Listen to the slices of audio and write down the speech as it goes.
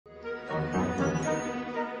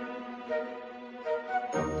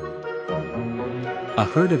A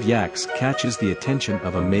herd of yaks catches the attention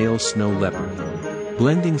of a male snow leopard.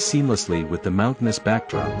 Blending seamlessly with the mountainous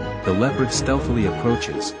backdrop, the leopard stealthily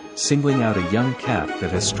approaches, singling out a young calf that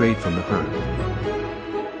has strayed from the herd.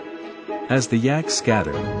 As the yaks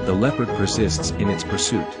scatter, the leopard persists in its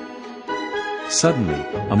pursuit. Suddenly,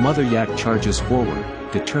 a mother yak charges forward,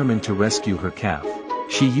 determined to rescue her calf.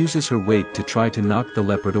 She uses her weight to try to knock the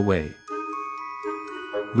leopard away.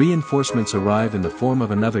 Reinforcements arrive in the form of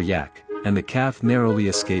another yak, and the calf narrowly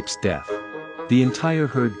escapes death. The entire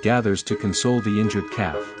herd gathers to console the injured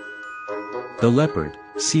calf. The leopard,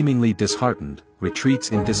 seemingly disheartened,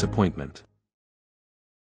 retreats in disappointment.